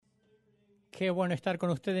Qué bueno estar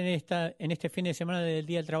con usted en este fin de semana del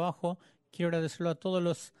Día del Trabajo. Quiero agradecerlo a todos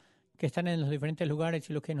los que están en los diferentes lugares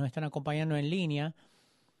y los que nos están acompañando en línea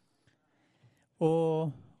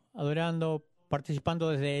o adorando, participando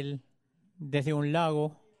desde un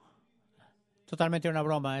lago. Totalmente una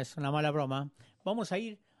broma, es una mala broma. Vamos a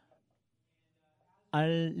ir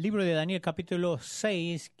al libro de Daniel capítulo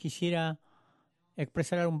 6. Quisiera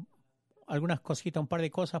expresar algunas cositas, un par de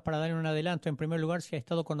cosas para dar un adelanto. En primer lugar, si ha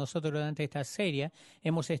estado con nosotros durante esta serie,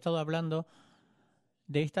 hemos estado hablando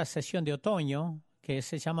de esta sesión de otoño que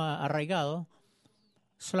se llama Arraigado.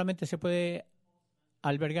 Solamente se puede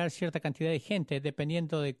albergar cierta cantidad de gente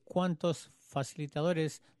dependiendo de cuántos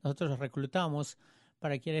facilitadores nosotros reclutamos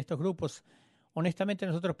para que estos grupos. Honestamente,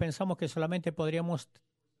 nosotros pensamos que solamente podríamos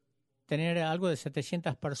tener algo de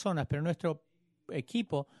 700 personas, pero nuestro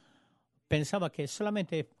equipo pensaba que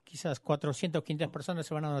solamente quizás 400, 500 personas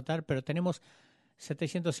se van a anotar, pero tenemos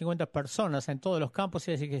 750 personas en todos los campos,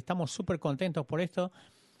 y así que estamos súper contentos por esto.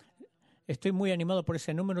 Estoy muy animado por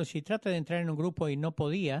ese número. Si trata de entrar en un grupo y no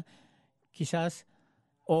podía, quizás,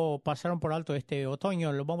 o pasaron por alto este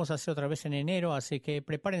otoño, lo vamos a hacer otra vez en enero, así que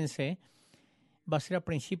prepárense. Va a ser a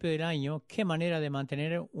principio del año. Qué manera de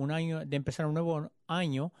mantener un año, de empezar un nuevo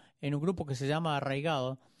año en un grupo que se llama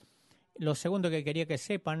Arraigado. Lo segundo que quería que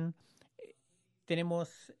sepan,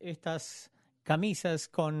 tenemos estas camisas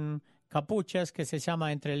con capuchas que se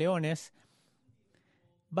llama Entre Leones.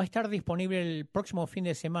 Va a estar disponible el próximo fin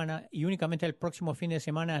de semana y únicamente el próximo fin de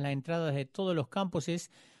semana las entradas de todos los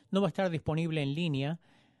campuses. No va a estar disponible en línea.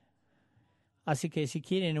 Así que si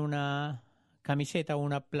quieren una camiseta o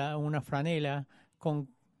una franela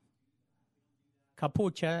con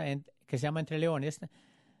capucha que se llama Entre Leones,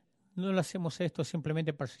 no lo hacemos esto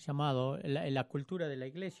simplemente por su llamado, la cultura de la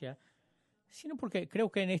iglesia, sino porque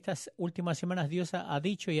creo que en estas últimas semanas Dios ha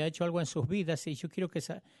dicho y ha hecho algo en sus vidas, y yo quiero que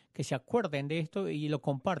se acuerden de esto y lo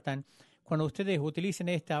compartan. Cuando ustedes utilicen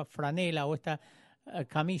esta franela o esta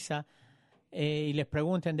camisa y les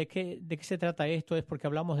pregunten de qué se trata esto, es porque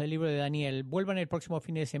hablamos del libro de Daniel. Vuelvan el próximo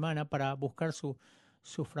fin de semana para buscar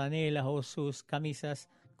sus franelas o sus camisas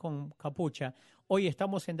con capucha. Hoy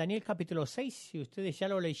estamos en Daniel capítulo 6. Si ustedes ya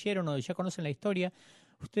lo leyeron o ya conocen la historia,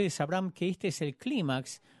 ustedes sabrán que este es el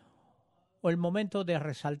clímax o el momento de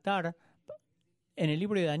resaltar en el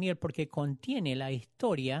libro de Daniel, porque contiene la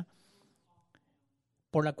historia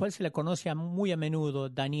por la cual se le conoce muy a menudo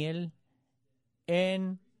Daniel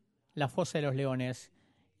en la fosa de los leones.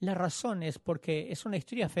 La razón es porque es una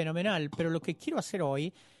historia fenomenal, pero lo que quiero hacer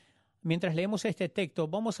hoy, mientras leemos este texto,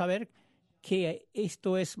 vamos a ver que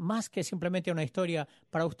esto es más que simplemente una historia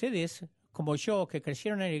para ustedes, como yo, que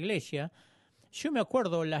crecieron en la iglesia. Yo me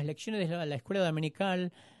acuerdo las lecciones de la escuela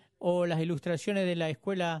dominical o las ilustraciones de la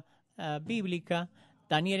escuela bíblica,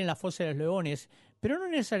 Daniel en la fosa de los leones, pero no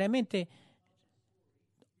necesariamente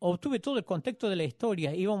obtuve todo el contexto de la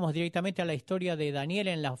historia. Íbamos directamente a la historia de Daniel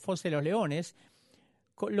en la fosa de los leones.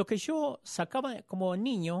 Lo que yo sacaba como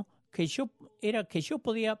niño, era que yo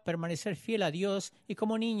podía permanecer fiel a Dios, y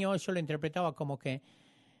como niño yo lo interpretaba como que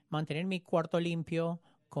mantener mi cuarto limpio,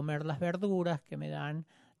 comer las verduras que me dan,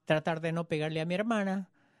 tratar de no pegarle a mi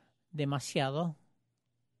hermana demasiado.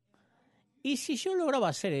 Y si yo lograba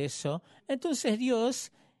hacer eso, entonces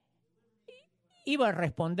Dios iba a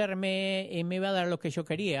responderme y me iba a dar lo que yo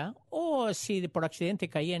quería. O si por accidente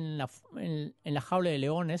caía en la jaula de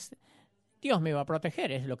leones, Dios me iba a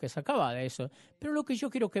proteger, es lo que sacaba de eso. Pero lo que yo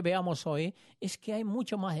quiero que veamos hoy es que hay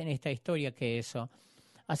mucho más en esta historia que eso.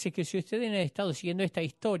 Así que si ustedes han estado siguiendo esta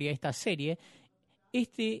historia, esta serie,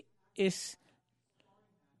 este es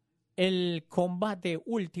el combate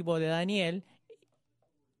último de Daniel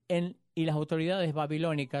y las autoridades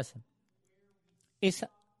babilónicas. Es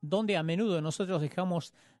donde a menudo nosotros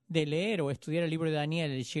dejamos de leer o estudiar el libro de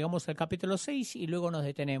Daniel. Llegamos al capítulo 6 y luego nos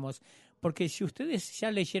detenemos. Porque si ustedes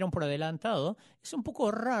ya leyeron por adelantado, es un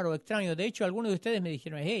poco raro, extraño. De hecho, algunos de ustedes me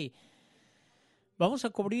dijeron, hey, vamos a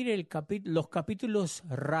cubrir los capítulos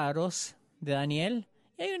raros de Daniel.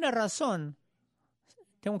 Y hay una razón.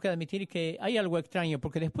 Tengo que admitir que hay algo extraño,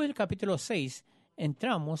 porque después del capítulo 6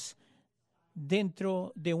 entramos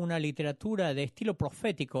dentro de una literatura de estilo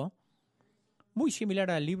profético muy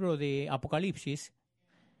similar al libro de Apocalipsis.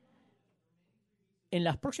 En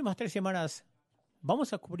las próximas 3 semanas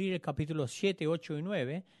vamos a cubrir el capítulo 7, 8 y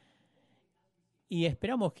 9, y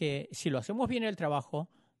esperamos que si lo hacemos bien el trabajo,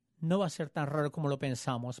 no va a ser tan raro como lo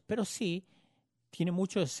pensamos, pero sí tiene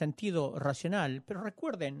mucho sentido racional. Pero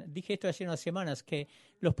recuerden, dije esto hace unas semanas, que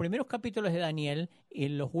los primeros capítulos de Daniel y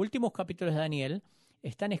los últimos capítulos de Daniel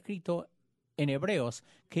están escritos en hebreos,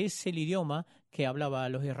 que es el idioma que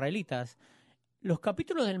hablaban los israelitas. Los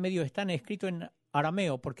capítulos del medio están escritos en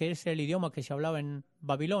arameo, porque es el idioma que se hablaba en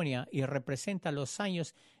Babilonia y representa los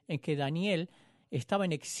años en que Daniel estaba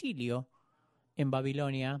en exilio en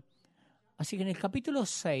Babilonia. Así que en el capítulo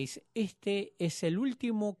 6, este es el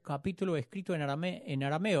último capítulo escrito en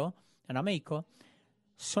arameico.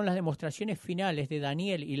 Son las demostraciones finales de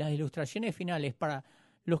Daniel y las ilustraciones finales para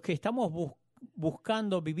los que estamos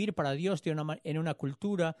buscando vivir para Dios en una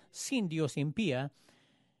cultura sin Dios, impía.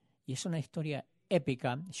 Y es una historia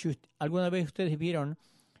épica. Si alguna vez ustedes vieron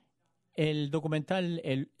el documental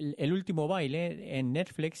el último baile en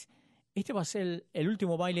Netflix, este va a ser el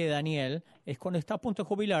último baile de Daniel. Es cuando está a punto de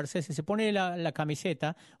jubilarse, se pone la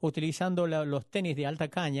camiseta utilizando los tenis de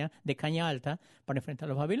caña alta, para enfrentar a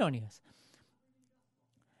los babilonios.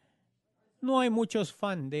 No hay muchos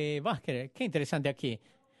fans de básquet. Qué interesante aquí.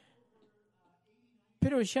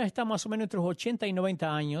 Pero ya está más o menos entre los 80 y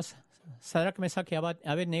 90 años. Sadrach, Mesach y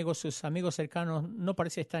Abednego, sus amigos cercanos, no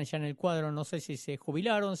parece estar ya en el cuadro. No sé si se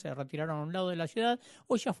jubilaron, se retiraron a un lado de la ciudad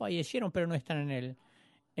o ya fallecieron, pero no están en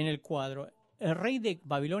el cuadro. El rey de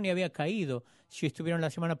Babilonia había caído. Si estuvieron la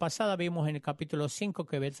semana pasada, vimos en el capítulo 5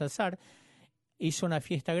 que Belsasar hizo una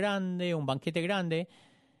fiesta grande, un banquete grande,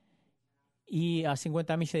 y a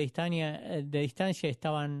 50 millas de distancia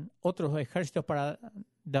estaban otros ejércitos para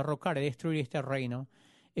derrocar y destruir este reino.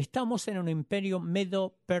 Estamos en un imperio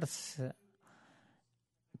medo-persa,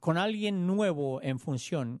 con alguien nuevo en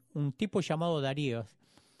función, un tipo llamado Darío.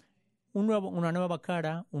 Una nueva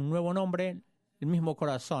cara, un nuevo nombre, el mismo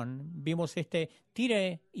corazón. Vimos este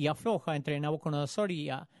tire y afloja entre Nabucodonosor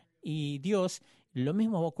y Dios. Lo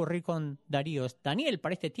mismo va a ocurrir con Darío. Daniel,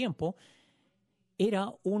 para este tiempo,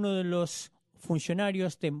 era uno de los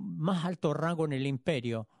funcionarios de más alto rango en el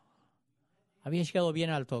imperio. Había llegado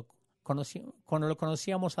bien alto. Cuando lo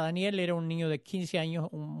conocíamos a Daniel, era un niño de 15 años,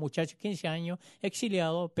 un muchacho de 15 años,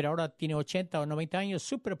 exiliado, pero ahora tiene 80 o 90 años,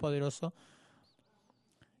 súper poderoso.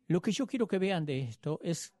 Lo que yo quiero que vean de esto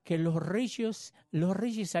es que los reyes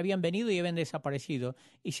habían venido y habían desaparecido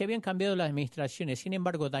y se habían cambiado las administraciones. Sin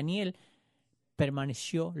embargo, Daniel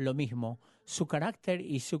permaneció lo mismo. Su carácter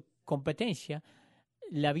y su competencia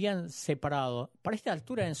le habían separado. Para esta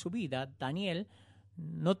altura en su vida, Daniel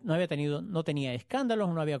no tenía escándalos,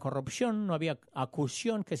 no había corrupción, no había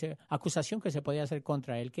acusación que se podía hacer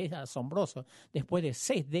contra él, que es asombroso. Después de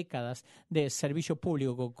 6 décadas de servicio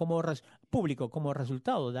público como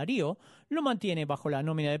resultado, Darío lo mantiene bajo la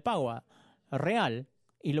nómina de pago real.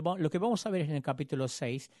 Y lo que vamos a ver en el capítulo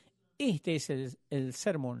 6, este es el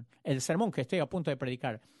sermón que estoy a punto de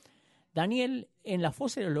predicar. Daniel en la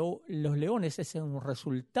fosa de los leones es un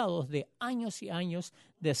resultado de años y años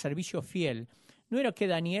de servicio fiel. No era que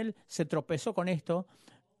Daniel se tropezó con esto,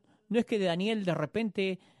 no es que Daniel de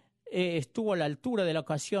repente estuvo a la altura de la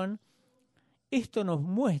ocasión. Esto nos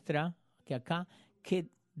muestra que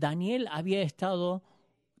Daniel había estado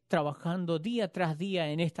trabajando día tras día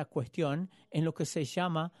en esta cuestión, en lo que se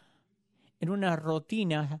llama, en una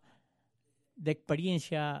rutina de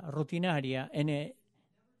experiencia rutinaria,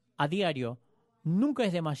 a diario. Nunca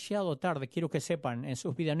es demasiado tarde, quiero que sepan, en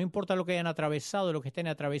sus vidas, no importa lo que hayan atravesado, lo que estén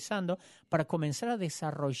atravesando, para comenzar a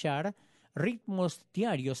desarrollar ritmos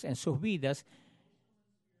diarios en sus vidas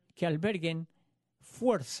que alberguen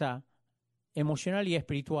fuerza emocional y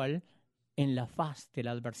espiritual en la faz de la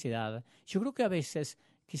adversidad. Yo creo que a veces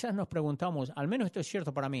quizás nos preguntamos, al menos esto es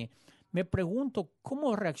cierto para mí, me pregunto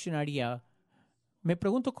cómo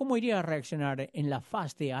iría a reaccionar en la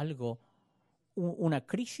faz de algo, una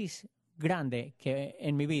crisis grande que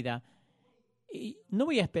en mi vida, y no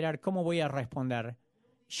voy a esperar cómo voy a responder.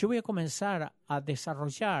 Yo voy a comenzar a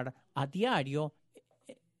desarrollar a diario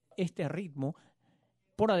este ritmo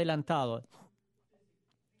por adelantado.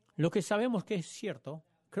 Lo que sabemos que es cierto,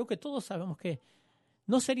 creo que todos sabemos que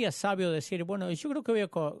no sería sabio decir, bueno, yo creo que voy a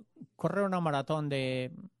correr una maratón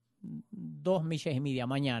de 2,5 millas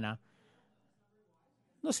mañana.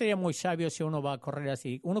 No sería muy sabio si uno va a correr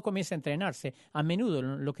así. Uno comienza a entrenarse. A menudo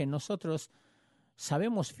lo que nosotros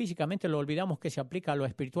sabemos físicamente lo olvidamos que se aplica a lo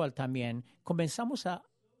espiritual también. Comenzamos a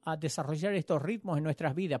desarrollar estos ritmos en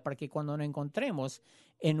nuestras vidas para que cuando nos encontremos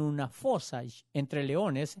en una fosa entre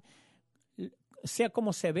leones, sea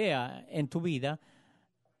como se vea en tu vida,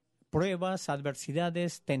 pruebas,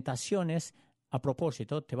 adversidades, tentaciones, a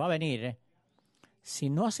propósito, te va a venir.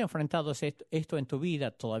 Si no has enfrentado esto en tu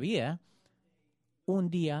vida todavía, un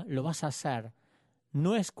día lo vas a hacer.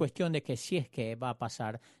 No es cuestión de que si es que va a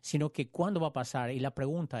pasar, sino que cuándo va a pasar. Y la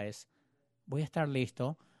pregunta es, ¿voy a estar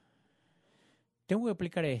listo? Tengo que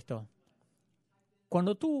explicar esto.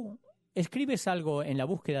 Cuando tú escribes algo en la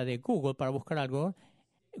búsqueda de Google para buscar algo,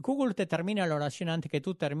 Google te termina la oración antes que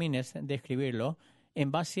tú termines de escribirlo.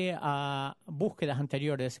 en base a búsquedas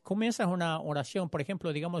anteriores. Comienzas una oración, por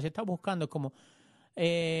ejemplo, digamos, estás buscando como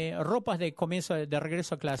ropas de comienzo de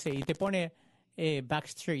regreso a clase y te pone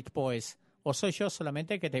Backstreet Boys, o soy yo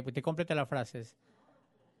solamente que te completa las frases.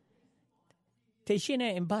 Te llena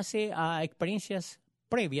en base a experiencias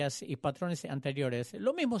previas y patrones anteriores.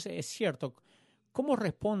 Lo mismo es cierto. ¿Cómo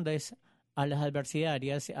respondes a las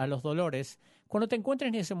adversidades, a los dolores? Cuando te encuentras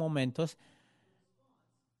en esos momentos,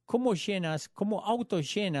 ¿cómo llenas, cómo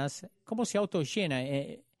autollenas, cómo se autollena?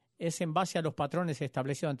 Es en base a los patrones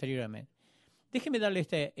establecidos anteriormente. Déjeme darle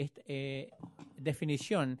esta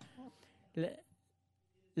definición.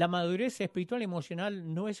 La madurez espiritual y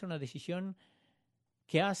emocional no es una decisión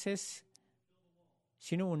que haces,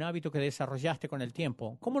 sino un hábito que desarrollaste con el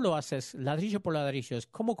tiempo. ¿Cómo lo haces? Ladrillo por ladrillos.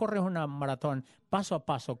 ¿Cómo corres una maratón? Paso a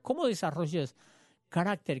paso. ¿Cómo desarrollas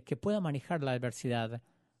carácter que pueda manejar la adversidad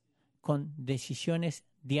con decisiones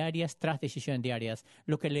diarias tras decisiones diarias?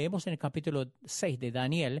 Lo que leemos en el capítulo 6 de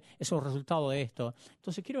Daniel es un resultado de esto.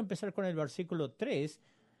 Entonces quiero empezar con el versículo 3.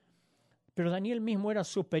 Pero Daniel mismo era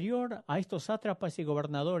superior a estos sátrapas y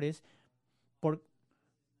gobernadores.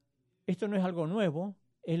 Esto no es algo nuevo.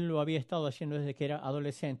 Él lo había estado haciendo desde que era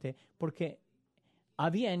adolescente, porque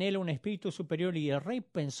había en él un espíritu superior y el rey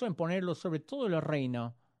pensó en ponerlo sobre todo el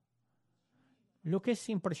reino. Lo que es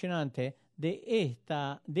impresionante de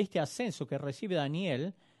este ascenso que recibe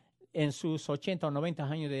Daniel en sus 80 o 90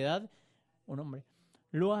 años de edad, un hombre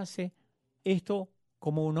lo hace esto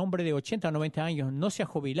como un hombre de 80 o 90 años, no se ha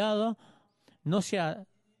jubilado, no se ha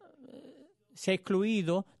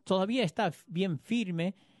excluido, todavía está bien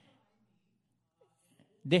firme,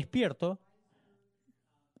 despierto,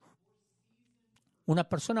 una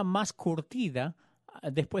persona más curtida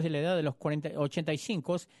después de la edad de los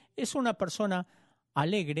 85, es una persona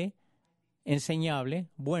alegre, enseñable,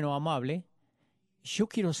 bueno, amable. Yo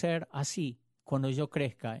quiero ser así cuando yo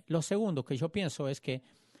crezca. Lo segundo que yo pienso es que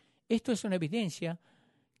esto es una evidencia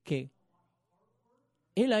que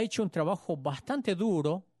él ha hecho un trabajo bastante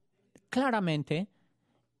duro, claramente,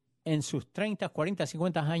 en sus 30, 40,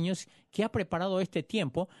 50 años, que ha preparado este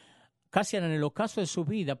tiempo, casi en el ocaso de su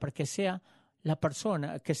vida, para que sea la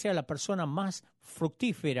persona más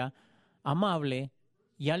fructífera, amable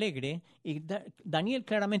y alegre. Y Daniel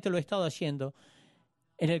claramente lo ha estado haciendo.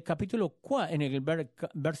 En el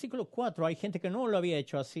versículo 4 hay gente que no lo había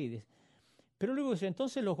hecho así. Pero luego dice,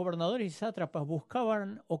 entonces los gobernadores y sátrapas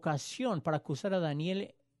buscaban ocasión para acusar a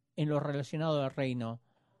Daniel en lo relacionado al reino.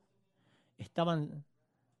 Estaban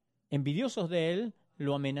envidiosos de él,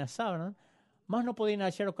 lo amenazaban, mas no podían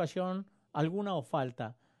hallar ocasión alguna o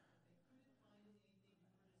falta,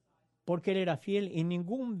 porque él era fiel y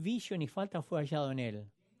ningún vicio ni falta fue hallado en él.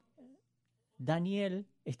 Daniel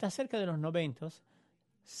está cerca de los 90,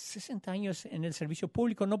 60 años en el servicio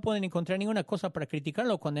público, no pueden encontrar ninguna cosa para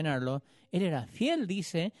criticarlo o condenarlo. Él era fiel,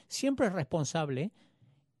 dice, siempre responsable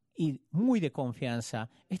y muy de confianza.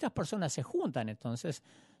 Estas personas se juntan entonces.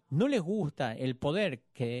 No les gusta el poder,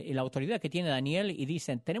 la autoridad que tiene Daniel y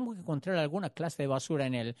dicen, tenemos que encontrar alguna clase de basura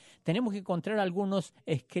en él. Tenemos que encontrar algunos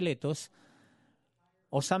esqueletos,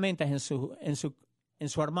 osamentas en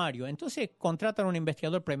su armario. Entonces contratan a un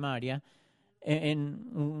investigador privado.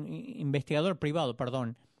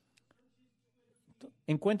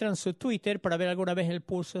 Encuentran su Twitter para ver alguna vez él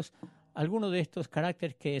puso alguno de estos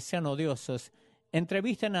caracteres que sean odiosos.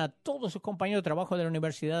 Entrevistan a todos sus compañeros de trabajo de la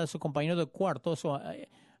universidad, a sus compañeros de cuarto, su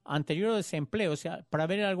anterior desempleo, o sea, para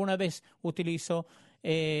ver alguna vez utilizó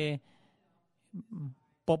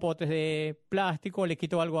popotes de plástico, le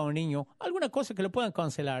quitó algo a un niño, alguna cosa que lo puedan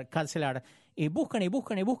cancelar. Y buscan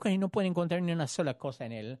y no pueden encontrar ni una sola cosa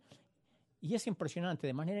en él. Y es impresionante,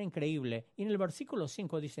 de manera increíble. Y en el versículo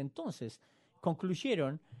 5 dice, entonces,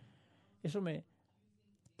 concluyeron,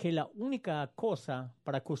 que la única cosa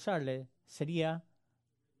para acusarle sería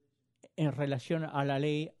en relación a la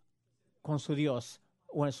ley con su Dios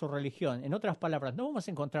o en su religión. En otras palabras, no vamos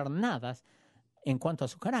a encontrar nada en cuanto a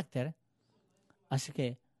su carácter, así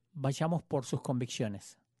que vayamos por sus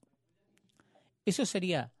convicciones. Eso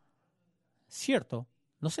sería cierto.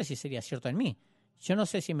 No sé si sería cierto en mí. Yo no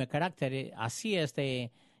sé si mi carácter así es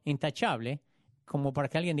de intachable, como para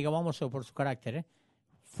que alguien diga vamos por su carácter.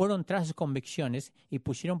 Fueron tras sus convicciones y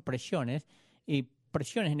pusieron presiones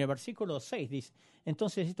en el versículo 6 dice,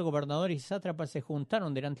 entonces estos gobernadores y sátrapas se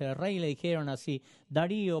juntaron delante del rey y le dijeron así,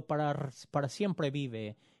 Darío para siempre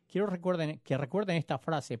vive. Quiero que recuerden esta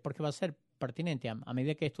frase porque va a ser pertinente a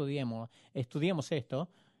medida que estudiemos esto.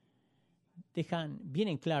 Dejan bien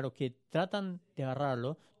en claro que tratan de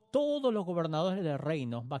agarrarlo. Todos los gobernadores del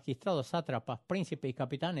reino, magistrados, sátrapas, príncipes y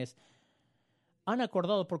capitanes han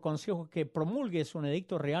acordado por consejo que promulgues un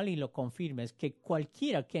edicto real y lo confirmes, que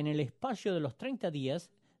cualquiera que en el espacio de los 30 días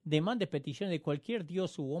demande peticiones de cualquier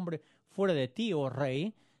dios u hombre fuera de ti, oh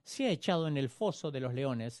rey, sea echado en el foso de los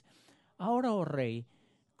leones. Ahora, oh rey,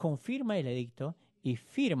 confirma el edicto y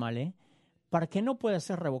fírmale para que no pueda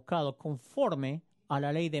ser revocado conforme a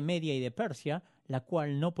la ley de Media y de Persia, la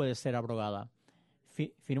cual no puede ser abrogada.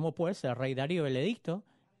 Firmó pues el rey Darío el edicto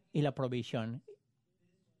y la provisión,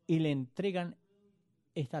 y le entregan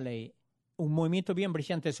esta ley. Un movimiento bien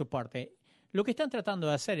brillante de su parte. Lo que están tratando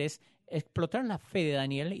de hacer es explotar la fe de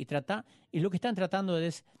Daniel y lo que están tratando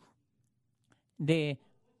es de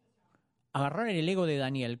agarrar el ego de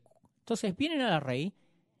Daniel. Entonces vienen al rey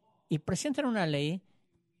y presentan una ley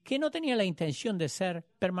que no tenía la intención de ser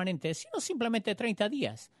permanente, sino simplemente 30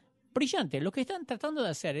 días. Brillante. Lo que están tratando de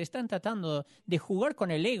hacer, están tratando de jugar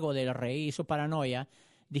con el ego del rey y su paranoia.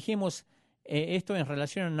 Dijimos esto en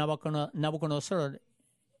relación a Nabucodonosor,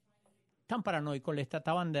 tan paranoico, le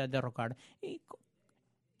trataban de derrocar. Y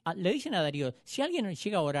le dicen a Darío, si alguien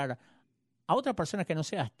llega a orar a otra persona que no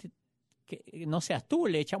seas tú,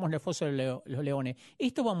 le echamos en el foso de los leones.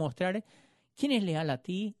 Esto va a mostrar quién es leal a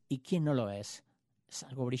ti y quién no lo es. Es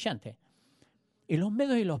algo brillante. Y los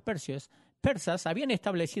medos y los persas habían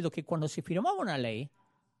establecido que cuando se firmaba una ley,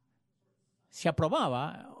 se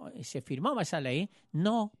aprobaba, se firmaba esa ley,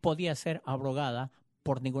 no podía ser abrogada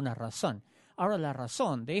por ninguna razón. Ahora, la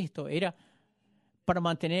razón de esto era para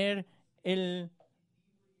mantener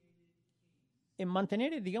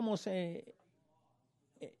digamos, en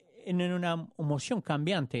una emoción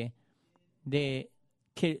cambiante de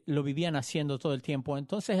que lo vivían haciendo todo el tiempo.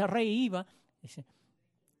 Entonces el rey iba,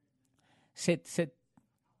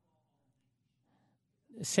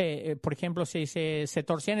 por ejemplo, si se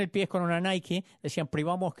torcían el pie con una Nike, decían,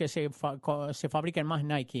 privamos que se fabriquen más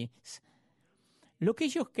Nike. Lo que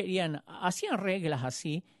ellos querían, hacían reglas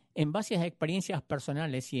así en base a experiencias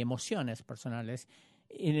personales y emociones personales.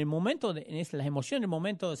 En el momento, en las emociones, en el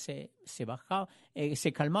momento se bajaba,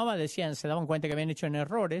 se calmaba, se daban cuenta que habían hecho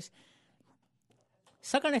errores.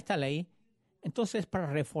 Sacan esta ley, entonces, para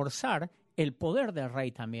reforzar el poder del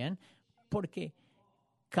rey también, porque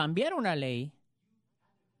cambiar una ley,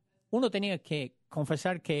 uno tenía que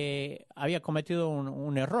confesar que había cometido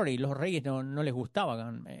un error y los reyes no les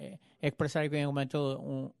gustaba expresar que habían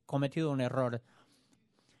cometido un error.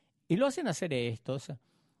 Y lo hacen hacer estos.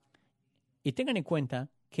 Y tengan en cuenta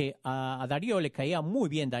que a Darío le caía muy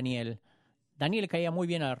bien Daniel. Daniel le caía muy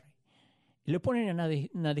bien al rey. Le ponen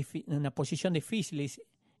en una posición difícil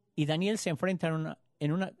y Daniel se enfrenta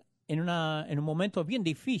en un momento bien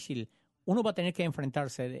difícil. Uno va a tener que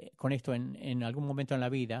enfrentarse con esto en algún momento en la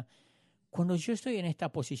vida. Cuando yo estoy en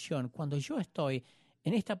esta posición, cuando yo estoy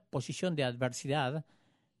en esta posición de adversidad,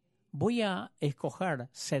 voy a escoger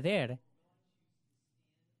ceder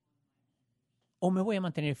o me voy a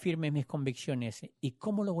mantener firme en mis convicciones. ¿Y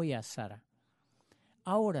cómo lo voy a hacer?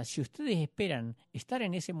 Ahora, si ustedes esperan estar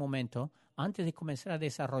en ese momento, antes de comenzar a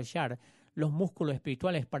desarrollar los músculos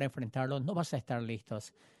espirituales para enfrentarlos, no vas a estar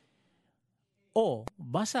listos. O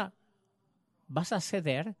vas a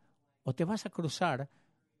ceder o te vas a cruzar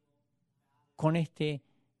con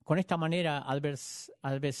esta manera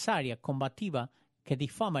adversaria, combativa, que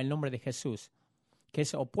difama el nombre de Jesús, que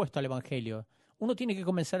es opuesto al Evangelio. Uno tiene que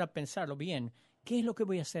comenzar a pensarlo bien. ¿Qué es lo que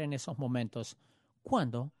voy a hacer en esos momentos?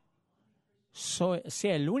 Cuando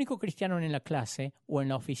sea el único cristiano en la clase o en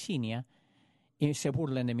la oficina y se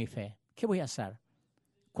burlen de mi fe. ¿Qué voy a hacer?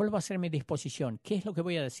 ¿Cuál va a ser mi disposición? ¿Qué es lo que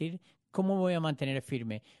voy a decir? ¿Cómo me voy a mantener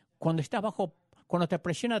firme? Cuando te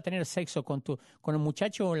presiona a tener sexo con el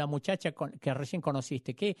muchacho o la muchacha que recién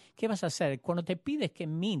conociste, ¿qué vas a hacer? Cuando te pides que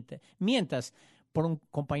mientas por un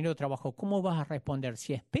compañero de trabajo, ¿cómo vas a responder?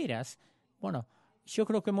 Si esperas, bueno, yo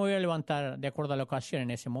creo que me voy a levantar de acuerdo a la ocasión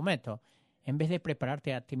en ese momento. En vez de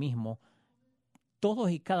prepararte a ti mismo,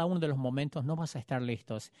 todos y cada uno de los momentos no vas a estar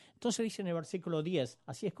listos. Entonces dice en el versículo 10,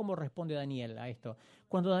 así es como responde Daniel a esto.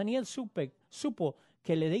 Cuando Daniel supo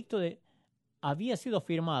que el edicto había sido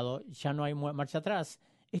firmado, ya no hay marcha atrás,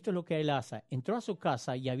 esto es lo que él hace. Entró a su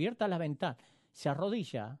casa y abierta la ventana, se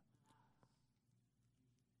arrodilla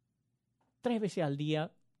 3 veces al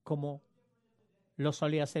día como lo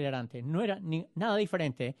solía hacer antes. No era nada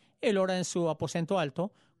diferente. Él ora en su aposento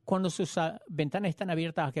alto. Cuando sus ventanas están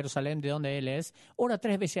abiertas a Jerusalén, de donde él es, ora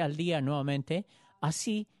 3 veces al día nuevamente,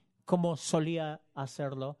 así como solía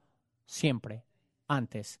hacerlo siempre,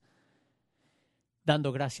 antes,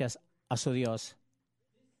 dando gracias a su Dios.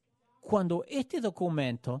 Cuando este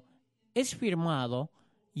documento es firmado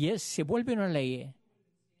y se vuelve una ley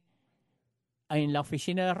en la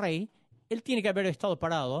oficina del rey, él tiene que haber estado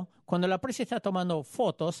parado. Cuando la prensa está tomando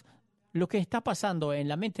fotos, Lo que está pasando en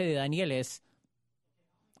la mente de Daniel es,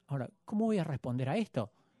 ahora, ¿cómo voy a responder a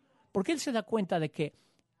esto? Porque él se da cuenta de que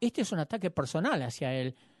este es un ataque personal hacia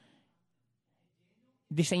él,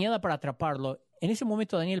 diseñada para atraparlo. En ese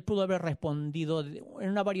momento Daniel pudo haber respondido en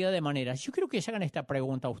una variedad de maneras. Yo quiero que se hagan esta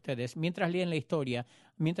pregunta a ustedes mientras leen la historia,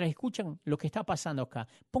 mientras escuchan lo que está pasando acá.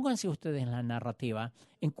 Pónganse ustedes en la narrativa,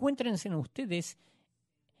 encuéntrense en ustedes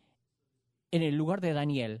en el lugar de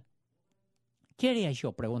Daniel. ¿Qué haría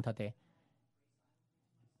yo? Pregúntate.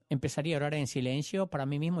 Empezaría a orar en silencio para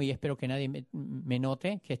mí mismo y espero que nadie me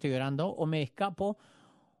note que estoy orando, o me escapo,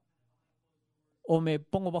 o me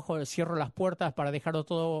pongo cierro las puertas para dejarlo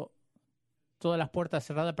todas las puertas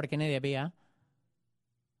cerradas para que nadie vea.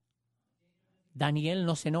 Daniel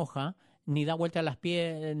no se enoja, ni da vuelta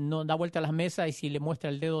a no da vuelta a las mesas y si le muestra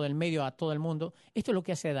el dedo del medio a todo el mundo. Esto es lo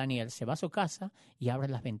que hace Daniel. Se va a su casa y abre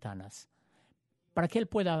las ventanas para que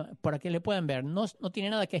le puedan ver. No tiene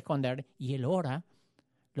nada que esconder y él ora.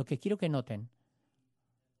 Lo que quiero que noten,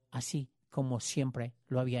 así como siempre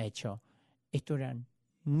lo había hecho. Esto era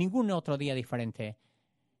ningún otro día diferente.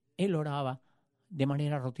 Él oraba de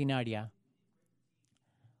manera rutinaria.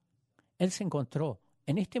 Él se encontró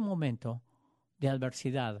en este momento de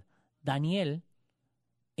adversidad. Daniel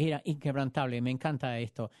era inquebrantable. Me encanta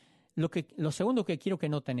esto. Lo segundo que quiero que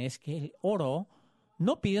noten es que él oró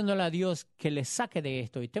no pidiéndole a Dios que le saque de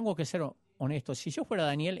esto. Y tengo que ser honesto. Si yo fuera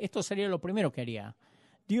Daniel, esto sería lo primero que haría.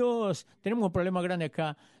 Dios, tenemos un problema grande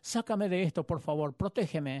acá. Sácame de esto, por favor.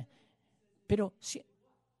 Protégeme. Pero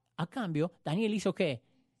a cambio, Daniel hizo ¿qué?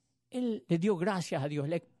 Él le dio gracias a Dios.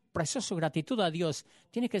 Le expresó su gratitud a Dios.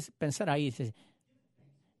 Tienes que pensar ahí.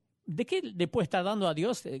 ¿De qué le puede estar dando a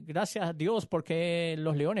Dios? Gracias a Dios porque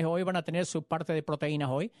los leones hoy van a tener su parte de proteínas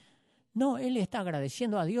hoy. No, él está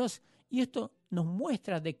agradeciendo a Dios y esto nos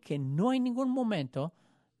muestra de que no hay ningún momento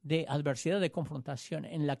de adversidad, de confrontación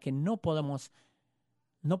en la que no podamos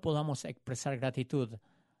expresar gratitud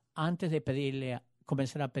antes de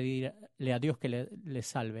comenzar a pedirle a Dios que le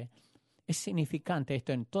salve. Es significante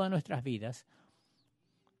esto en todas nuestras vidas.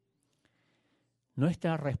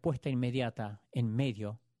 Nuestra respuesta inmediata en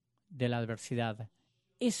medio de la adversidad.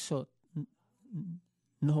 Eso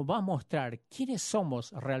nos va a mostrar quiénes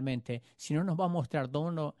somos realmente, si no nos va a mostrar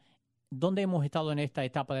dónde hemos estado en esta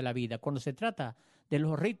etapa de la vida. Cuando se trata de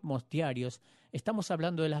los ritmos diarios, estamos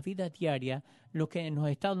hablando de la vida diaria, lo que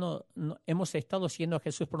hemos estado siguiendo a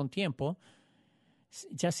Jesús por un tiempo,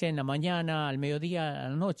 ya sea en la mañana, al mediodía, a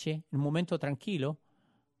la noche, en un momento tranquilo,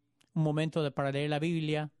 un momento para leer la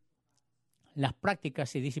Biblia, las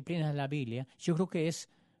prácticas y disciplinas de la Biblia. Yo creo que es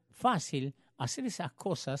fácil hacer esas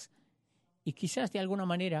cosas y quizás de alguna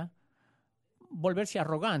manera volverse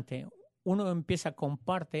arrogante. Uno empieza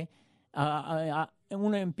a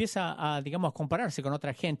digamos, a compararse con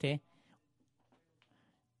otra gente.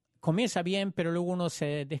 Comienza bien, pero luego uno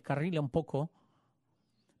se descarrila un poco.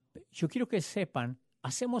 Yo quiero que sepan,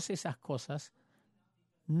 hacemos esas cosas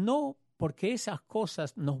no porque esas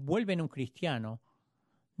cosas nos vuelven un cristiano.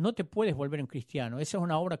 No te puedes volver un cristiano. Esa es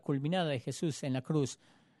una obra culminada de Jesús en la cruz.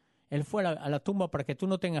 Él fue a la tumba para que tú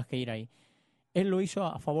no tengas que ir ahí. Él lo hizo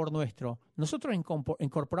a favor nuestro. Nosotros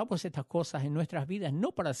incorporamos estas cosas en nuestras vidas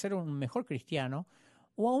no para ser un mejor cristiano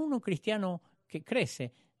o aún un cristiano que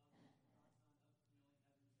crece.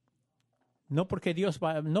 No para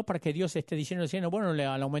que Dios esté diciendo, bueno, le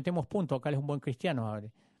aumentemos puntos, acá él es un buen cristiano ahora.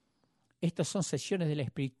 Estas son sesiones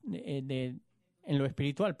en lo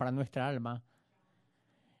espiritual para nuestra alma.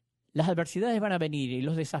 Las adversidades van a venir y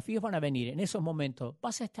los desafíos van a venir. En esos momentos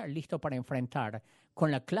vas a estar listo para enfrentar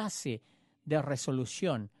con la clase de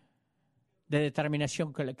resolución, de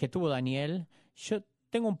determinación que tuvo Daniel. Yo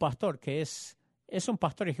tengo un pastor que es un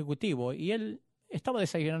pastor ejecutivo y él estaba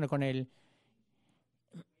desayunando con él.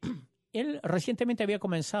 Él recientemente había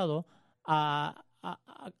comenzado a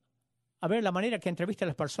ver la manera que entrevista a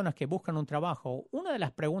las personas que buscan un trabajo. Una de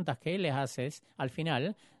las preguntas que él les hace es, al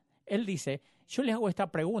final, él dice, yo les hago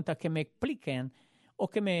esta pregunta, que me expliquen o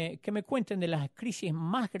que me cuenten de las crisis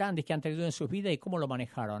más grandes que han tenido en sus vidas y cómo lo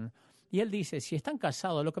manejaron. Y él dice, si están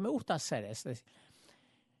casados, lo que me gusta hacer es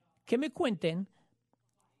que me cuenten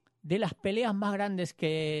de las peleas más grandes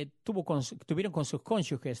que tuvieron con sus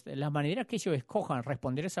cónyuges. La manera que ellos escojan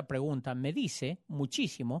responder esa pregunta me dice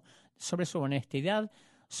muchísimo sobre su honestidad,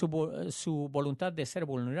 su voluntad de ser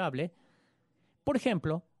vulnerable. Por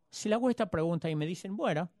ejemplo, si le hago esta pregunta y me dicen,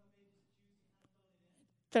 bueno,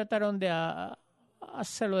 trataron de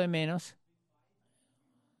hacerlo de menos.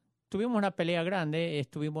 Tuvimos una pelea grande,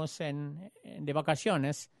 estuvimos de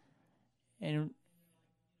vacaciones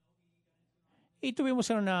y tuvimos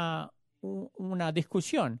una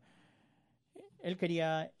discusión.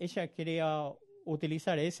 Ella quería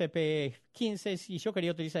utilizar SP15 y yo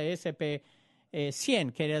quería utilizar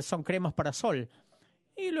SP100, que son cremas para sol.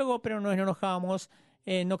 Y luego, pero nos enojamos,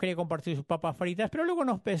 no quería compartir sus papas fritas, pero luego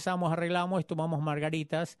nos pesamos, arreglamos y tomamos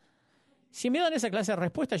margaritas. Si me dan esa clase de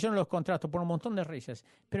respuesta, yo no los contrato por un montón de risas.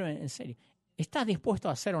 Pero en serio, ¿estás dispuesto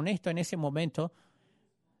a ser honesto en ese momento?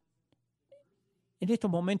 En estos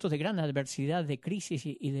momentos de gran adversidad, de crisis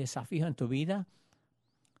y de desafíos en tu vida,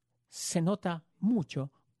 se nota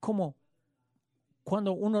mucho cómo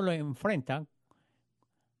cuando uno lo enfrenta,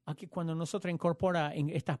 aquí cuando nosotros incorpora en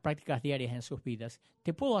estas prácticas diarias en sus vidas,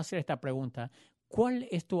 te puedo hacer esta pregunta. ¿Cuál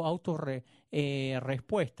es tu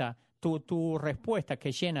respuesta, tu respuesta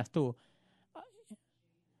que llenas tú?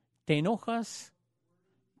 ¿Te enojas?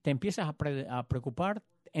 ¿Te empiezas a preocupar?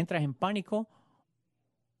 ¿Entras en pánico?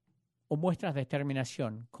 ¿O muestras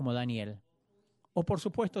determinación, como Daniel? O por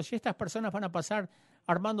supuesto, si estas personas van a pasar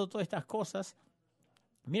armando todas estas cosas,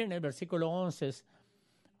 miren el versículo 11.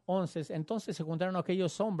 Entonces se juntaron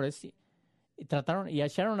aquellos hombres y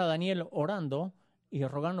hallaron a Daniel orando y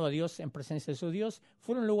rogando a Dios en presencia de su Dios.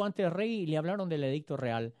 Fueron luego ante el rey y le hablaron del edicto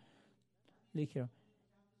real. Le dijeron,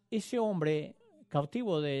 ese hombre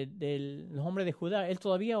cautivo de los hombres de Judá, él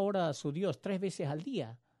todavía ora a su Dios 3 veces al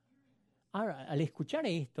día. Ahora, al escuchar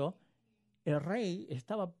esto, el rey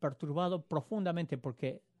estaba perturbado profundamente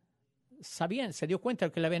porque se dio cuenta de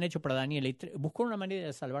lo que le habían hecho para Daniel y buscó una manera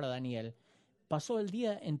de salvar a Daniel. Pasó el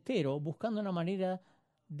día entero buscando una manera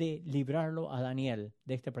de librarlo a Daniel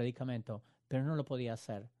de este predicamento, pero no lo podía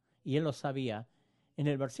hacer. Y él lo sabía. En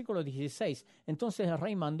el versículo 16, entonces el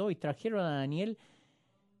rey mandó y trajeron a Daniel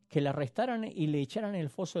que le arrestaran y le echaran en el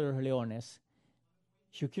foso de los leones.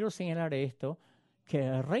 Yo quiero señalar esto, que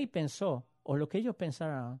el rey pensó, o lo que ellos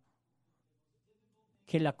pensaron,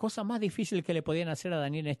 que la cosa más difícil que le podían hacer a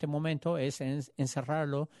Daniel en este momento es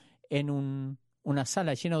encerrarlo en una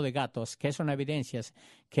sala llena de gatos, que es una evidencia,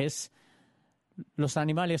 que los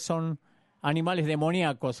animales son animales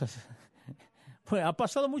demoníacos. Pues ha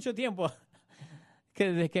pasado mucho tiempo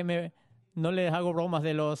que desde que no les hago bromas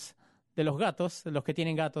de los gatos, de los que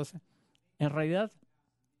tienen gatos. En realidad,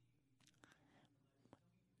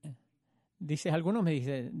 algunos me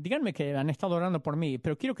dicen, díganme que han estado orando por mí,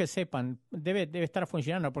 pero quiero que sepan, debe estar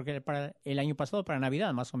funcionando, porque para el año pasado, para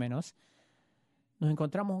Navidad más o menos, nos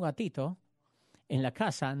encontramos un gatito en la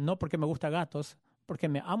casa, no porque me gustan gatos, porque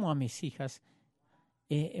me amo a mis hijas.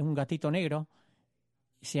 Es un gatito negro,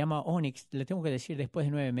 se llama Onyx, le tengo que decir después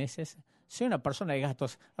de 9 meses, soy una persona de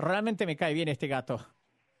gatos, realmente me cae bien este gato.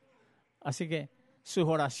 Así que sus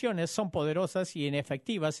oraciones son poderosas y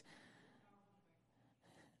efectivas.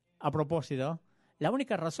 A propósito, la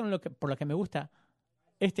única razón por la que me gusta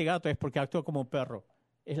este gato es porque actúa como un perro.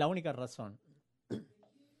 Es la única razón.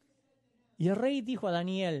 Y el rey dijo a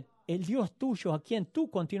Daniel, el Dios tuyo a quien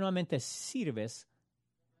tú continuamente sirves,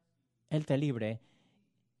 él te libre.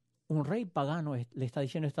 Un rey pagano le está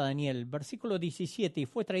diciendo esto a Daniel. Versículo 17, y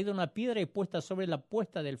fue traída una piedra y puesta sobre la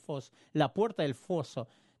puerta del foso.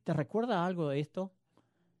 ¿Te recuerda algo de esto?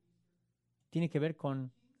 Tiene que ver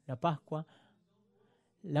con la Pascua,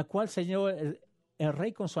 la cual selló el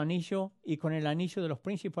rey con su anillo y con el anillo de los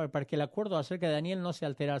príncipes para que el acuerdo acerca de Daniel no se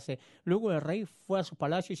alterase. Luego el rey fue a su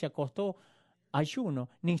palacio y se acostó ayuno.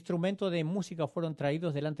 Ni instrumentos de música fueron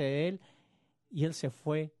traídos delante de él y él se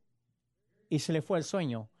fue y se le fue el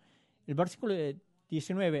sueño. El versículo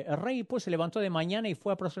 19. El rey pues se levantó de mañana y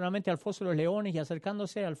fue apresuradamente al foso de los leones y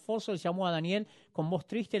acercándose al foso llamó a Daniel con voz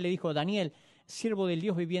triste y le dijo, Daniel, siervo del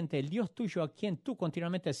Dios viviente, el Dios tuyo a quien tú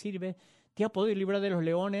continuamente sirves, te ha podido librar de los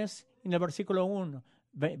leones. En el versículo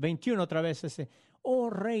 21 otra vez oh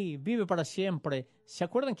rey, vive para siempre. ¿Se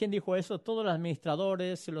acuerdan quién dijo eso? Todos los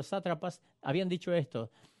administradores, los sátrapas habían dicho esto.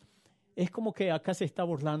 Es como que acá se está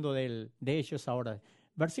burlando de ellos ahora.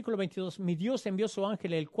 Versículo 22, mi Dios envió su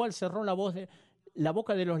ángel, el cual cerró la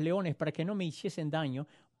boca de los leones para que no me hiciesen daño,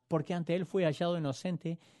 porque ante él fui hallado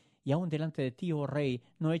inocente y aún delante de ti, oh rey,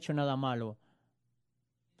 no he hecho nada malo.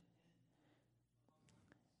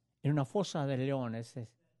 En una fosa de leones,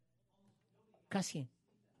 casi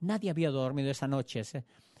nadie había dormido esa noche.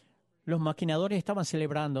 Los maquinadores estaban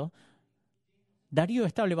celebrando. Darío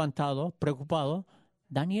estaba levantado, preocupado.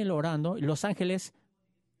 Daniel orando. Los ángeles,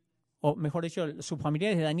 o mejor dicho, sus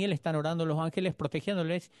familiares de Daniel están orando. Los ángeles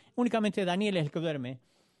protegiéndoles. Únicamente Daniel es el que duerme.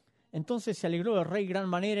 Entonces se alegró el rey gran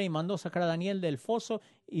manera y mandó sacar a Daniel del foso.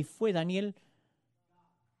 Y fueron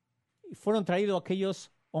traídos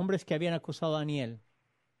aquellos hombres que habían acusado a Daniel.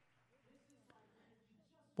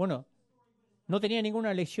 Bueno, no tenía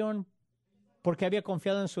ninguna lección porque había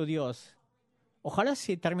confiado en su Dios. Ojalá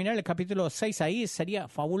si terminara el capítulo 6 ahí sería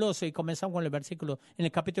fabuloso y comenzamos con el versículo en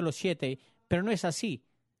el capítulo 7, pero no es así.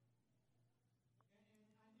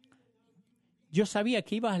 Yo sabía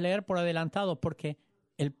que ibas a leer por adelantado porque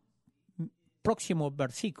el próximo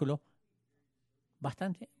versículo,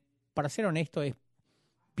 bastante, para ser honesto, es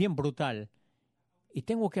bien brutal. Y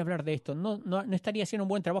tengo que hablar de esto. No estaría haciendo un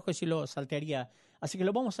buen trabajo si lo saltearía. Así que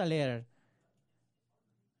lo vamos a leer.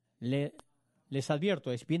 Les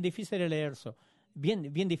advierto, es bien difícil de leer eso.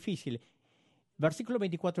 Bien difícil. Versículo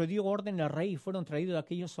 24. Dio orden al rey y fueron traídos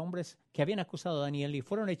aquellos hombres que habían acusado a Daniel y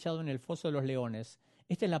fueron echados en el foso de los leones.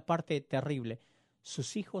 Esta es la parte terrible.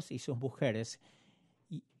 Sus hijos y sus mujeres.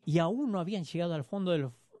 Y aún no habían llegado al fondo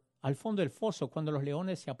del foso cuando los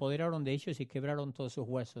leones se apoderaron de ellos y quebraron todos sus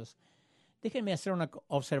huesos. Déjenme hacer una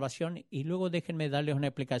observación y luego déjenme darles una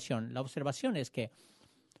explicación. La observación es que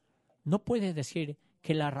no puedes decir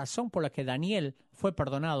que la razón por la que Daniel fue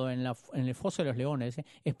perdonado en el foso de los leones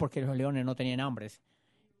es porque los leones no tenían hambre.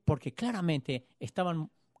 Porque claramente estaban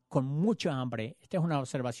con mucha hambre. Esta es una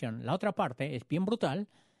observación. La otra parte es bien brutal.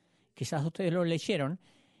 Quizás ustedes lo leyeron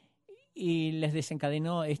y les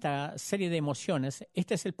desencadenó esta serie de emociones.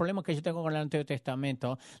 Este es el problema que yo tengo con el Antiguo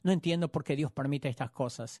Testamento. No entiendo por qué Dios permite estas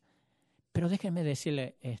cosas. Pero déjenme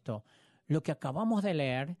decirle esto. Lo que acabamos de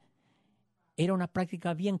leer era una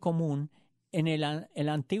práctica bien común en el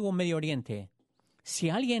antiguo Medio Oriente. Si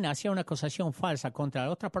alguien hacía una acusación falsa contra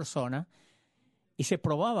la otra persona y se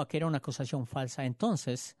probaba que era una acusación falsa,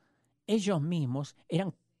 entonces ellos mismos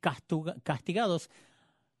eran castigados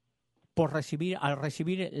al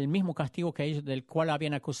recibir el mismo castigo que ellos del cual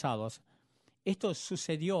habían acusados. Esto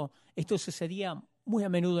sucedía muy a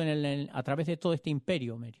menudo a través de todo este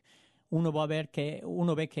imperio. Uno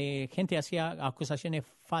ve que gente hacía acusaciones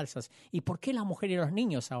falsas. ¿Y por qué las mujeres y los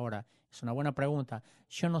niños ahora? Es una buena pregunta.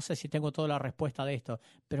 Yo no sé si tengo toda la respuesta de esto,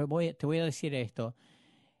 pero te voy a decir esto.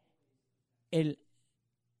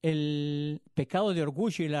 El pecado de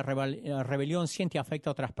orgullo y la rebelión siente afecta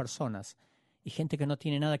a otras personas y gente que no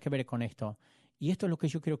tiene nada que ver con esto. Y esto es lo que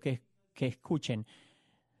yo quiero que escuchen.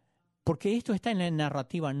 Porque esto está en la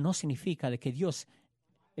narrativa no significa de que Dios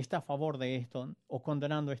está a favor de esto o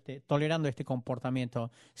tolerando este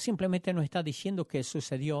comportamiento. Simplemente nos está diciendo que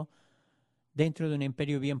sucedió dentro de un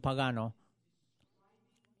imperio bien pagano.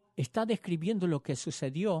 Está describiendo lo que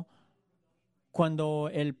sucedió cuando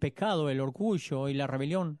el pecado, el orgullo y la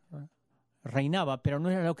rebelión reinaba, pero no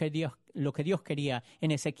era lo que Dios quería.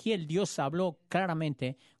 En Ezequiel Dios habló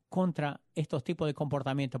claramente contra estos tipos de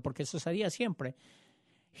comportamientos, porque sucedía siempre.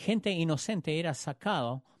 Gente inocente era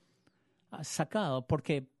sacado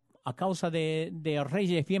porque a causa de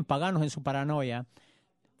reyes bien paganos en su paranoia,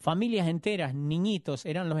 familias enteras, niñitos,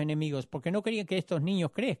 eran los enemigos, porque no querían que estos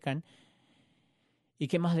niños crezcan y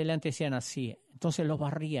que más adelante sean así. Entonces los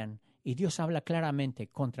barrían, y Dios habla claramente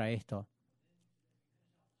contra esto.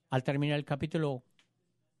 Al terminar el capítulo,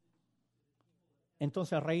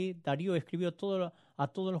 entonces el rey Darío escribió a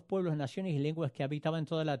todos los pueblos, naciones y lenguas que habitaban en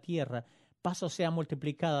toda la tierra: paz sea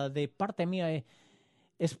multiplicada. De parte mía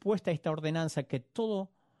es puesta esta ordenanza, que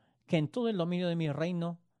en todo el dominio de mi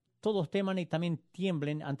reino todos teman y también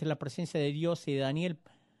tiemblen ante la presencia de Dios y de Daniel,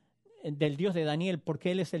 del Dios de Daniel,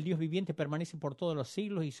 porque Él es el Dios viviente, permanece por todos los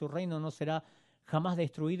siglos y su reino no será jamás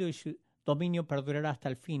destruido y su dominio perdurará hasta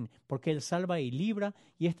el fin, porque Él salva y libra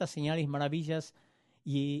y estas señales y maravillas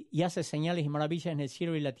y hace señales y maravillas en el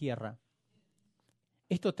cielo y la tierra.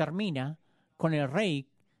 Esto termina con el rey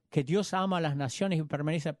que Dios ama a las naciones y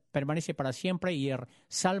permanece para siempre y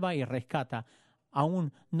salva y rescata,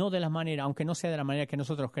 aún no de la manera, aunque no sea de la manera que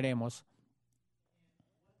nosotros queremos.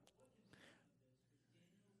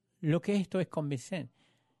 Lo que esto es convencente.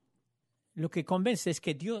 Lo que convence es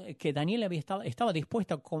que Daniel estaba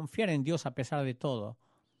dispuesto a confiar en Dios a pesar de todo.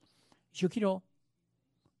 Yo quiero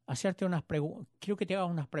hacerte quiero que te hagas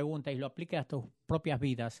unas preguntas y lo apliques a tus propias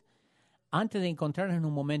vidas. Antes de encontrarnos en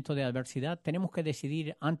un momento de adversidad, tenemos que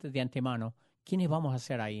decidir antes de antemano quiénes vamos a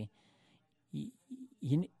ser ahí. Y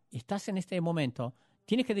estás en este momento,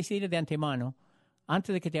 tienes que decidir de antemano,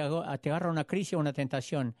 antes de que te agarre una crisis o una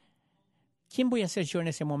tentación, ¿quién voy a ser yo en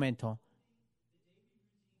ese momento?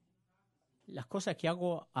 Las cosas que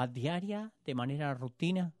hago a diaria, de manera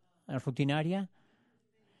rutinaria,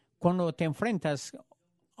 cuando te enfrentas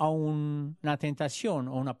a una tentación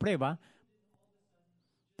o una prueba,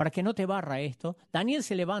 para que no te barra esto, Daniel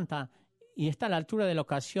se levanta y está a la altura de la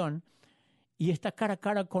ocasión y está cara a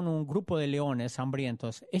cara con un grupo de leones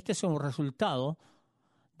hambrientos. Este es un resultado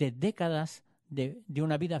de décadas de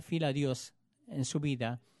una vida fiel a Dios en su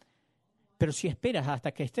vida. Pero si esperas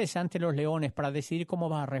hasta que estés ante los leones para decidir cómo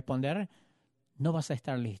vas a responder, no vas a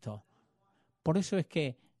estar listo. Por eso es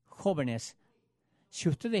que, jóvenes, si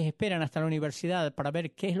ustedes esperan hasta la universidad para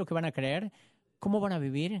ver qué es lo que van a creer, cómo van a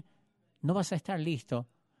vivir, no vas a estar listo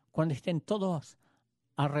cuando estén todos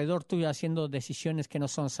alrededor tuyo haciendo decisiones que no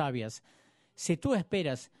son sabias. Si tú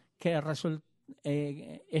esperas el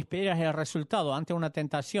resultado ante una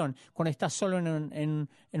tentación cuando estás solo en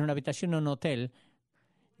una habitación en un hotel,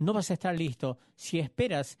 no vas a estar listo. Si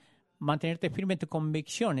esperas mantenerte firme en tus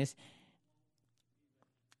convicciones,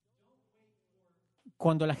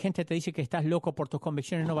 cuando la gente te dice que estás loco por tus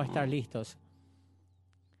convicciones, no vas a estar listos.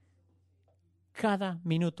 Cada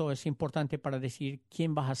minuto es importante para decidir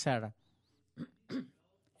quién vas a ser.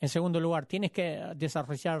 En segundo lugar, tienes que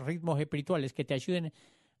desarrollar ritmos espirituales que te ayuden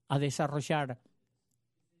a desarrollar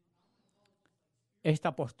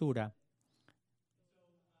esta postura.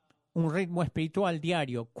 Un ritmo espiritual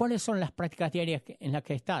diario. ¿Cuáles son las prácticas diarias en las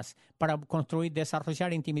que estás para construir,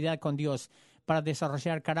 desarrollar intimidad con Dios, para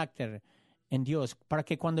desarrollar carácter en Dios, para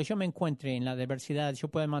que cuando yo me encuentre en la adversidad yo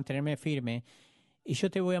pueda mantenerme firme? Y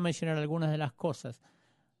yo te voy a mencionar algunas de las cosas.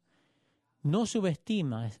 No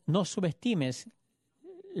subestimes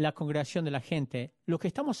la congregación de la gente. Lo que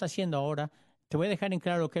estamos haciendo ahora, te voy a dejar en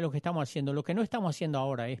claro qué es lo que estamos haciendo. Lo que no estamos haciendo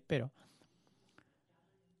ahora, espero.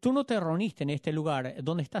 Tú no te reuniste en este lugar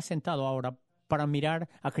donde estás sentado ahora para mirar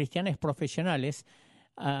a cristianos profesionales,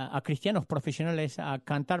 a cristianos profesionales a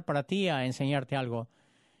cantar para ti, a enseñarte algo.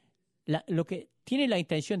 Lo que tiene la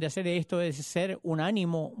intención de hacer esto es ser un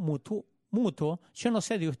ánimo mutuo. Yo no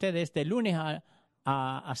sé de ustedes, de lunes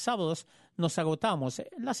a sábados nos agotamos.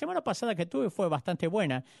 La semana pasada que tuve fue bastante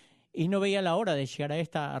buena y no veía la hora de llegar a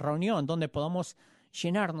esta reunión donde podamos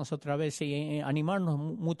llenarnos otra vez y animarnos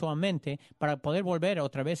mutuamente para poder volver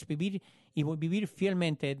otra vez vivir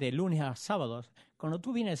fielmente de lunes a sábados. Cuando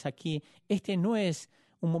tú vienes aquí, este no es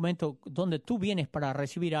un momento donde tú vienes para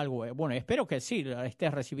recibir algo. Bueno, espero que sí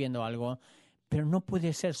estés recibiendo algo, pero no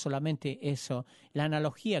puede ser solamente eso. La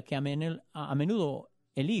analogía que a menudo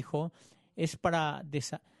elijo es para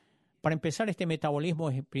empezar este metabolismo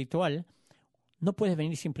espiritual. No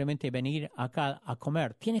puedes simplemente venir acá a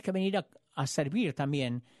comer. Tienes que venir a servir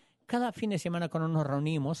también. Cada fin de semana cuando nos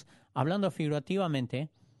reunimos, hablando figurativamente,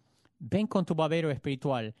 ven con tu babero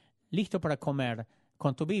espiritual, listo para comer,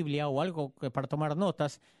 con tu Biblia o algo para tomar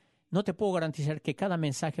notas. No te puedo garantizar que cada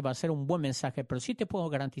mensaje va a ser un buen mensaje, pero sí te puedo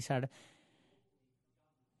garantizar,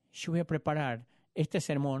 yo voy a preparar este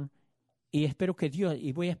sermón y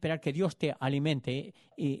voy a esperar que Dios te alimente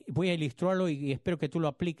y voy a ilustrarlo y espero que tú lo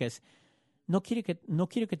apliques. No quiero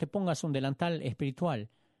que te pongas un delantal espiritual,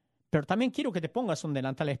 pero también quiero que te pongas un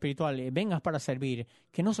delantal espiritual y vengas para servir,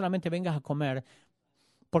 que no solamente vengas a comer,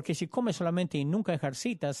 porque si comes solamente y nunca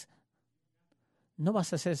ejercitas, no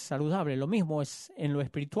vas a ser saludable. Lo mismo es en lo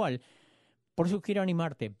espiritual. Por eso quiero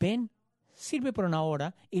animarte. Ven, sirve por una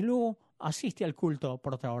hora y luego asiste al culto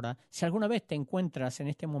por otra hora. Si alguna vez te encuentras en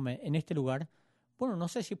este lugar, bueno, no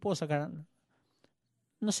sé si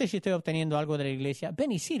estoy obteniendo algo de la iglesia.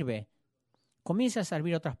 Ven y sirve. Comienza a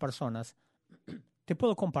servir a otras personas. Te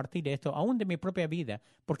puedo compartir esto, aún de mi propia vida,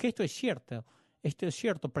 porque esto es cierto. Esto es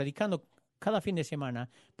cierto, predicando cada fin de semana,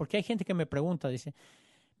 porque hay gente que me pregunta,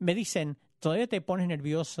 me dicen, ¿todavía te pones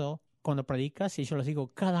nervioso cuando predicas? Y yo les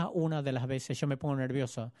digo, cada una de las veces yo me pongo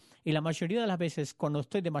nervioso. Y la mayoría de las veces, cuando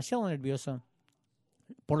estoy demasiado nervioso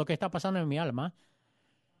por lo que está pasando en mi alma,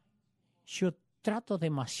 yo trato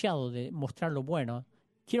demasiado de mostrar lo bueno.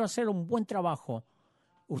 Quiero hacer un buen trabajo.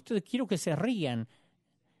 Quiero que se rían.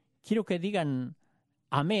 Quiero que digan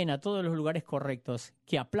amén a todos los lugares correctos,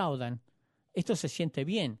 que aplaudan. Esto se siente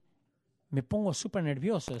bien. Me pongo súper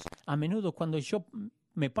nervioso. A menudo cuando yo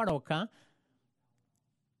me paro acá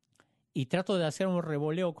y trato de hacer un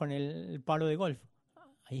revoleo con el palo de golf,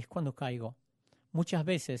 ahí es cuando caigo. Muchas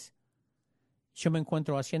veces yo me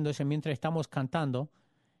encuentro haciendo eso mientras estamos cantando.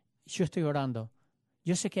 Yo estoy orando.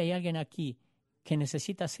 Yo sé que hay alguien aquí que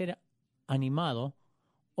necesita ser animado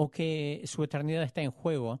o que su eternidad está en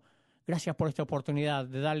juego. Gracias por esta oportunidad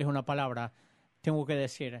de darles una palabra. Tengo que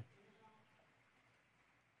decir,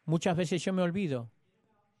 muchas veces yo me olvido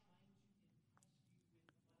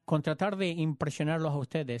con tratar de impresionarlos a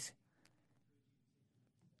ustedes.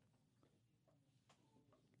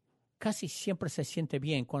 Casi siempre se siente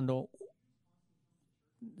bien cuando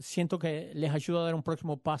siento que les ayudo a dar un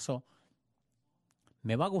próximo paso.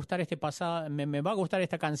 ¿Me va a gustar me va a gustar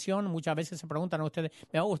esta canción? Muchas veces se preguntan a ustedes,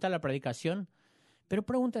 ¿me va a gustar la predicación? Pero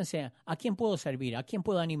pregúntense, ¿a quién puedo servir? ¿A quién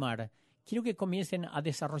puedo animar? Quiero que comiencen a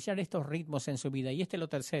desarrollar estos ritmos en su vida. Y lo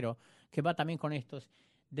tercero, que va también con estos.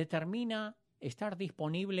 Determina estar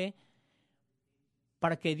disponible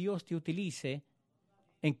para que Dios te utilice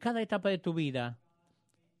en cada etapa de tu vida.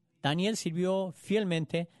 Daniel sirvió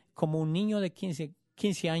fielmente como un niño de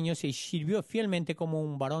 15 años y sirvió fielmente como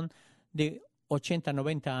un varón de 80,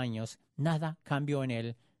 90 años. Nada cambió en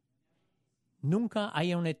él. Nunca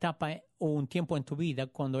haya una etapa o un tiempo en tu vida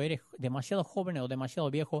cuando eres demasiado joven o demasiado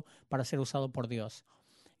viejo para ser usado por Dios.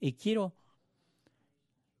 Y quiero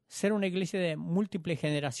ser una iglesia de múltiples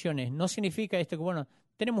generaciones. No significa esto que, bueno,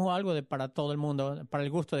 tenemos algo para todo el mundo, para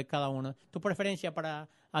el gusto de cada uno. Tu preferencia para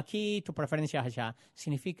aquí, tu preferencia allá.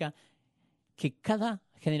 Significa que cada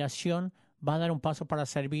generación va a dar un paso para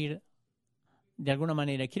servir de alguna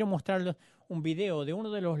manera. Quiero mostrarles un video de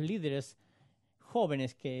uno de los líderes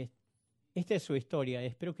jóvenes que esta es su historia.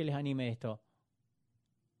 Espero que les anime esto.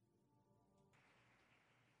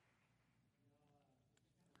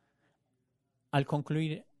 Al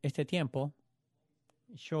concluir este tiempo,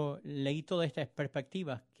 yo leí todas estas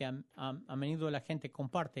perspectivas que a menudo la gente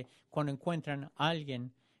comparte cuando encuentran a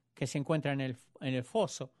alguien que se encuentra en el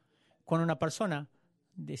foso. Cuando una persona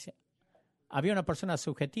dice, había una persona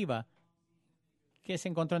subjetiva que se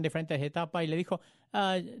encontró en diferentes etapas y le dijo,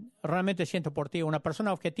 realmente siento por ti. Una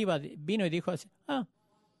persona objetiva vino y dijo,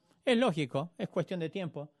 es lógico, es cuestión de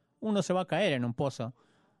tiempo. Uno se va a caer en un pozo.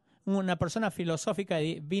 Una persona filosófica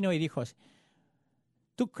vino y dijo,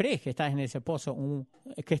 ¿tú crees que estás en ese pozo,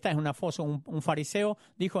 que estás en una fosa? Un fariseo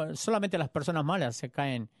dijo, solamente las personas malas se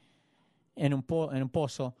caen en un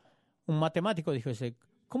pozo. Un matemático dijo,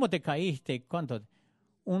 ¿cómo te caíste? ¿Cuánto?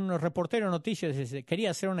 Un reportero de noticias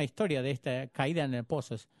quería hacer una historia de esta caída en el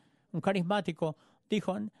pozo. Un carismático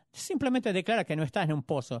dijo, simplemente declara que no estás en un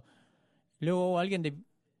pozo. Luego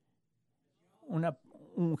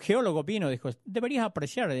un geólogo vino y dijo, deberías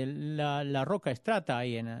apreciar la roca estrata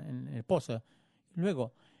ahí en el pozo.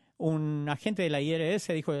 Luego, un agente de la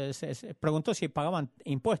IRS dijo, preguntó si pagaban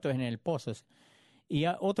impuestos en el pozo. Y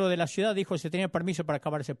otro de la ciudad dijo si tenía permiso para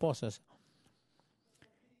cavar ese pozo.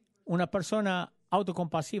 Una persona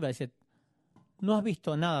autocompasiva dice, no has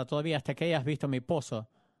visto nada todavía hasta que hayas visto mi pozo.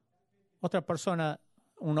 Otra persona,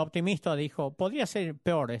 un optimista, dijo, podría ser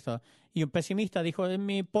peor esto. Y un pesimista dijo,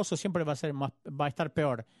 mi pozo siempre va a estar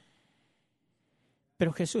peor.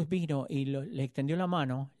 Pero Jesús vino y le extendió la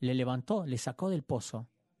mano, le levantó, le sacó del pozo.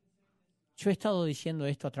 Yo he estado diciendo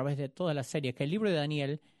esto a través de toda la serie, que el libro de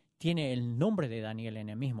Daniel tiene el nombre de Daniel en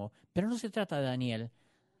el mismo, pero no se trata de Daniel,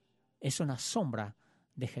 es una sombra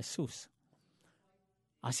de Jesús.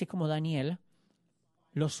 Así como Daniel,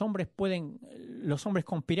 los hombres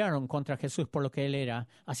conspiraron contra Jesús por lo que él era,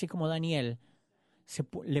 así como Daniel,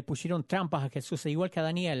 le pusieron trampas a Jesús, e igual que a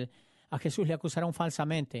Daniel, a Jesús le acusaron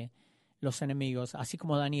falsamente los enemigos, así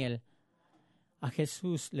como Daniel. A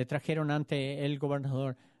Jesús le trajeron ante el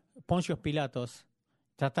gobernador Poncio Pilatos.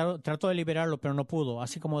 Trató de liberarlo, pero no pudo.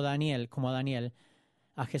 Así como a Daniel,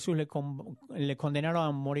 a Jesús le condenaron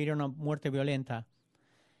a morir una muerte violenta.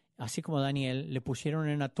 Así como a Daniel, le pusieron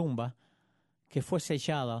en una tumba que fue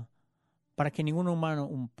sellada para que ningún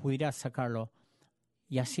humano pudiera sacarlo.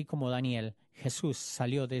 Y así como Daniel, Jesús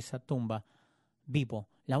salió de esa tumba vivo.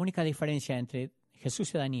 La única diferencia entre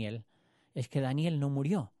Jesús y Daniel es que Daniel no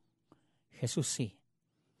murió. Jesús sí.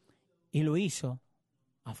 Y lo hizo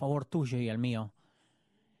a favor tuyo y el mío.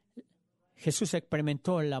 Jesús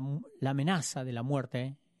experimentó la amenaza de la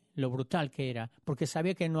muerte, lo brutal que era, porque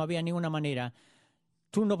sabía que no había ninguna manera.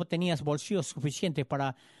 Tú no tenías bolsillos suficientes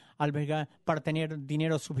para albergar, para tener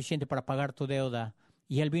dinero suficiente para pagar tu deuda.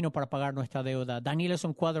 Y Él vino para pagar nuestra deuda. Daniel es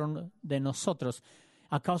un cuadro de nosotros.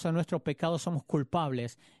 A causa de nuestros pecados somos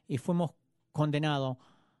culpables y fuimos condenados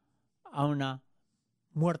a una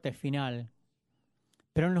muerte final.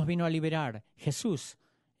 Pero Él nos vino a liberar. Jesús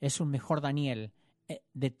es un mejor Daniel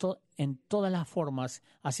en todas las formas.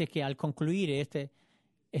 Así que al concluir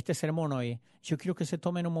este sermón hoy, yo quiero que se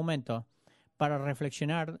tomen un momento para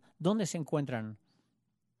reflexionar dónde se encuentran.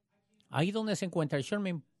 Ahí donde se encuentran.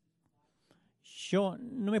 Yo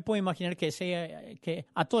no me puedo imaginar que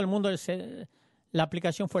a todo el mundo la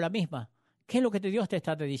aplicación fue la misma. ¿Qué es lo que Dios te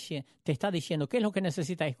está diciendo? ¿Qué es lo que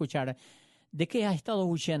necesitas escuchar? ¿De qué has estado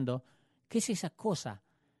huyendo? ¿Qué es esa cosa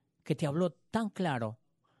que te habló tan claro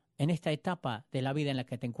en esta etapa de la vida en la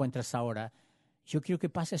que te encuentras ahora? Yo quiero que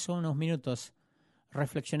pases unos minutos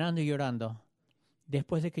reflexionando y orando.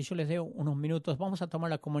 Después de que yo les dé unos minutos, vamos a tomar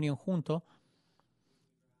la comunión juntos.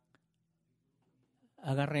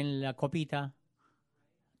 Agarren la copita.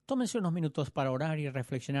 Tómense unos minutos para orar y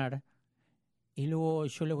reflexionar. Y luego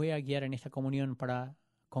yo les voy a guiar en esta comunión para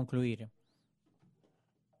concluir.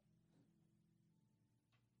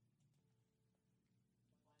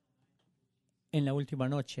 En la última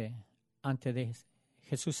noche, antes de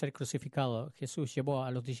Jesús ser crucificado, Jesús llevó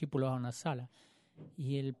a los discípulos a una sala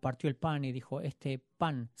y Él partió el pan y dijo, este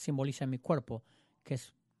pan simboliza mi cuerpo, que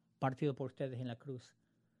es partido por ustedes en la cruz.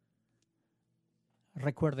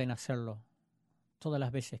 Recuerden hacerlo todas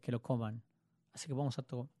las veces que lo coman. Así que vamos a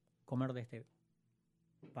comer de este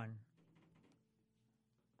pan.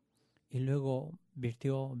 Y luego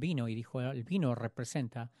virtió vino y dijo, el vino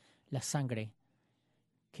representa la sangre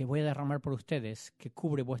que voy a derramar por ustedes, que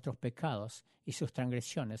cubre vuestros pecados y sus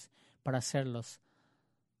transgresiones, para hacerlos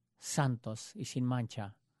santos y sin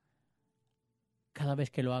mancha. Cada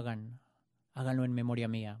vez que lo hagan, háganlo en memoria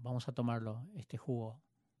mía. Vamos a tomarlo, este jugo.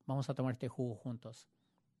 Vamos a tomar este jugo juntos.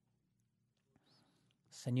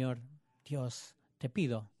 Señor Dios, te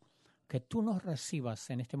pido que tú nos recibas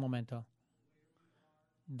en este momento,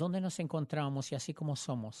 donde nos encontramos y así como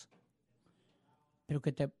somos, pero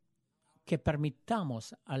que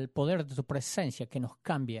permitamos al poder de tu presencia que nos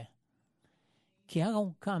cambie, que haga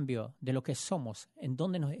un cambio de lo que somos, en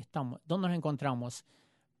dónde nos estamos, dónde nos encontramos.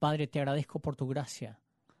 Padre, te agradezco por tu gracia,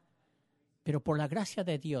 pero por la gracia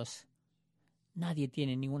de Dios, nadie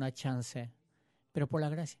tiene ninguna chance, pero por la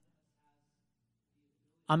gracia,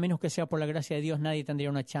 a menos que sea por la gracia de Dios, nadie tendría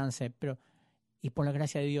una chance, y por la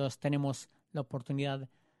gracia de Dios tenemos la oportunidad,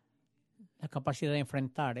 la capacidad de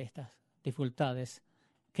enfrentar estas dificultades.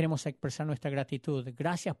 Queremos expresar nuestra gratitud.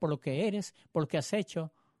 Gracias por lo que eres, por lo que has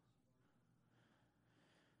hecho.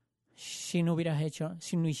 Si no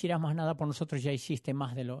hicieras más nada por nosotros, ya hiciste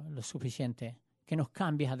más de lo suficiente. Que nos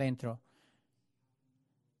cambies adentro.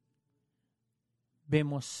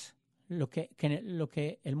 Vemos lo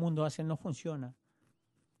que el mundo hace no funciona.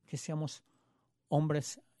 Que seamos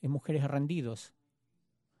hombres y mujeres rendidos.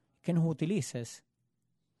 Que nos utilices.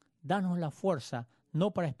 Danos la fuerza,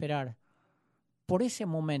 no para esperar por ese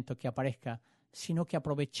momento que aparezca, sino que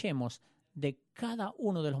aprovechemos de cada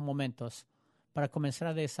uno de los momentos para comenzar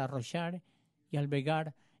a desarrollar y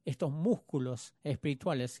albergar estos músculos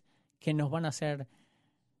espirituales que nos van a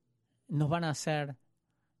hacer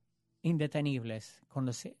indetenibles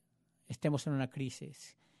cuando estemos en una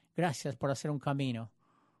crisis. Gracias por hacer un camino.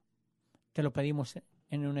 Te lo pedimos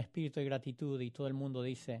en un espíritu de gratitud y todo el mundo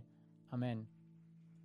dice amén.